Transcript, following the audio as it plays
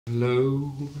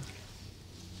Hello.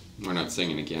 We're not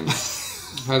singing again.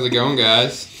 How's it going,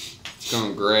 guys? It's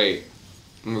going great.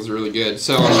 It was really good.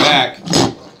 So I'm back,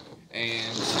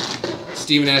 and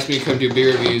Steven asked me to come do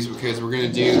beer reviews because we're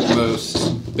going to do the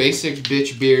most basic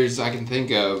bitch beers I can think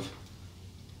of.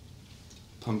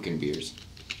 Pumpkin beers.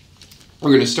 We're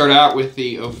going to start out with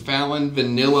the O'Fallon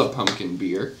Vanilla Pumpkin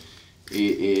Beer.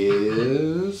 It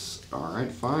is...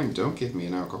 Alright, fine. Don't give me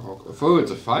an alcohol. Oh,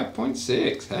 it's a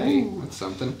 5.6. Hey, that's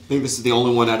something. I think this is the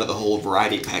only one out of the whole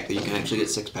variety pack that you can actually get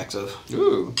 6 packs of.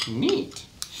 Ooh, neat.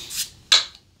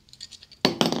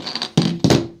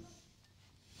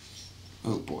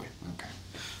 Oh boy, okay.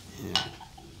 Yeah.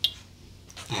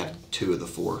 I had 2 of the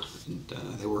 4, and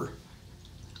they were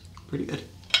pretty good.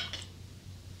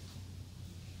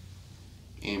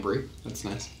 Ambery, that's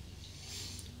nice.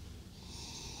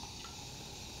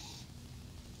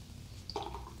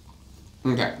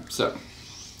 Okay, so,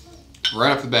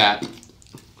 right off the bat,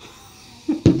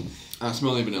 I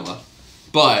smell the vanilla,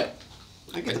 but...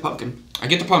 I get the pumpkin. I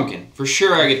get the pumpkin. For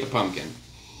sure I get the pumpkin.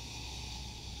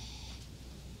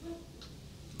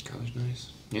 Color's nice.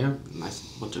 Yeah. Nice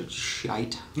bunch of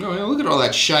shite. No, yeah, look at all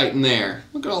that shite in there.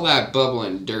 Look at all that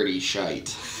bubbling, dirty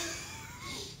shite.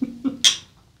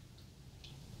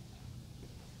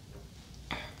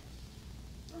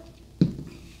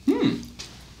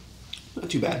 Not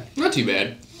too bad. Not too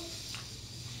bad.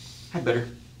 Had better.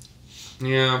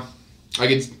 Yeah. I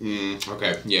get...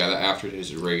 okay. Yeah, the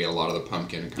aftertaste is where you get a lot of the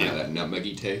pumpkin and kind of that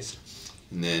nutmeggy taste.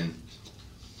 And then...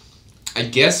 I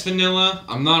guess vanilla.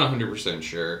 I'm not 100%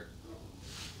 sure.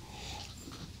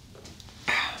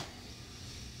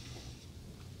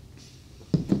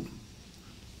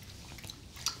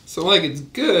 So, like, it's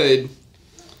good.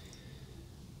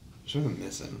 What am I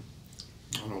missing?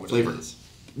 I don't know what Flavor. it is.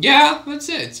 Yeah, that's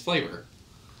it. It's flavor.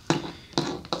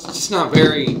 It's just not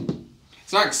very...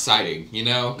 It's not exciting, you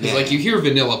know? Because, like, you hear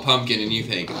vanilla pumpkin and you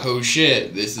think, oh,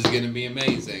 shit, this is going to be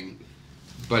amazing.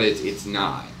 But it's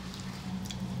not.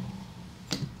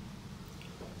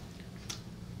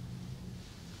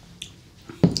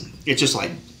 It's just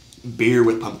like beer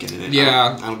with pumpkin in it.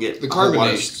 Yeah. I don't get The a whole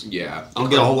lot carbonation, yeah. I don't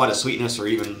get a whole lot of sweetness or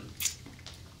even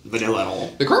vanilla at all.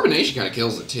 The carbonation kind of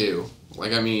kills it, too.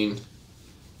 Like, I mean...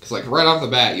 Because, like, right off the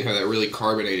bat, you have that really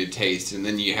carbonated taste, and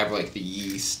then you have, like, the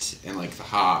yeast and, like, the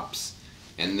hops.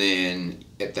 And then,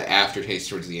 at the aftertaste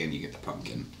towards the end, you get the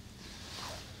pumpkin.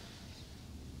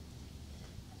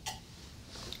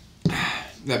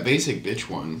 That basic bitch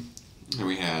one that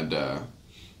we had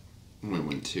when we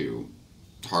went to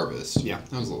Harvest. Yeah.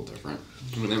 That was a little different.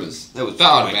 I mean, that was the like,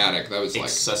 automatic. That was, like...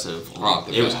 excessive. off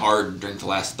the It was bat. hard to drink the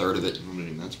last third of it. I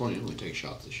mean, that's why you only take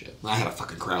shots of shit. I had a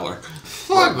fucking crowler.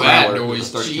 Fuck that Growler with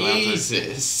noise, 32 ounces.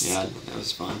 Jesus. Yeah, that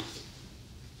was fun.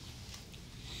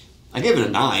 I gave it a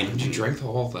 9. Did you drink the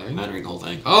whole thing? I drank the whole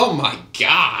thing. Oh my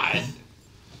god!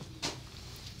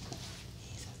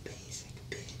 He's a basic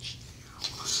bitch.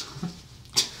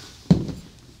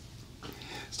 I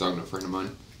was talking to a friend of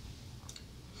mine,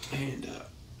 and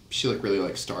she like really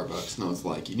likes Starbucks, and I was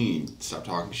like, you need to stop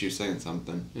talking. She was saying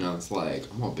something, you know, it's like,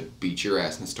 I'm gonna beat your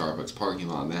ass in the Starbucks parking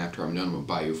lot, and then after I'm done, I'm gonna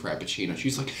buy you a Frappuccino.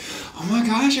 She's like, oh my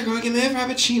gosh, you're gonna get me a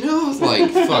Frappuccino? I was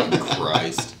like, fucking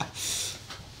Christ.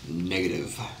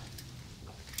 Negative.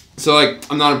 So like,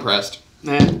 I'm not impressed.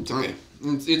 Nah, it's okay.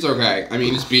 It's okay. I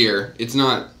mean, it's beer. It's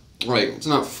not like it's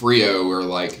not Frio or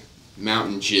like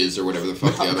Mountain Jizz or whatever the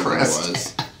fuck the other one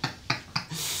was.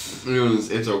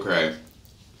 It's okay.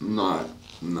 I'm not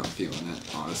feeling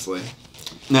it, honestly.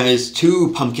 Now it's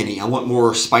too pumpkin-y. I want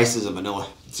more spices and vanilla.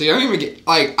 See, I don't even get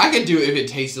like I could do it if it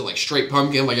tasted like straight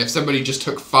pumpkin. Like if somebody just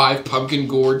took 5 pumpkin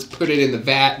gourds, put it in the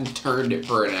vat, and turned it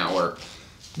for an hour.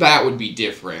 That would be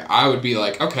different. I would be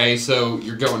like, okay, so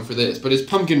you're going for this. But it's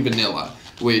pumpkin vanilla,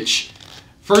 which,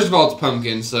 first of all, it's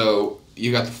pumpkin, so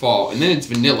you got the fall. And then it's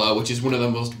vanilla, which is one of the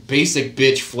most basic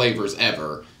bitch flavors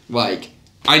ever. Like,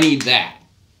 I need that.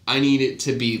 I need it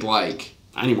to be like...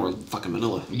 I need more fucking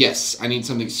vanilla. Yes, I need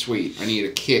something sweet. I need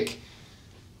a kick.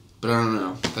 But I don't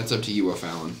know. That's up to you,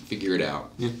 O'Fallon. Figure it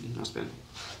out. Yeah, that's bad.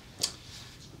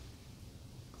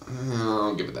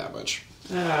 I'll give it that much.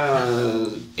 8. I'll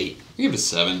give it a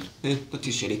 7. Yeah, not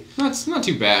too shitty. That's not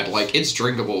too bad. Like, it's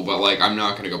drinkable, but, like, I'm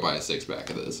not going to go buy a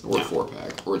 6-pack of this. Or a No.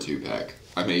 4-pack. Or a 2-pack.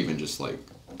 I may even just, like,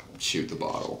 shoot the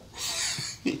bottle.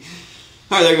 Alright,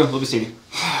 there you go. Love you, Stevie.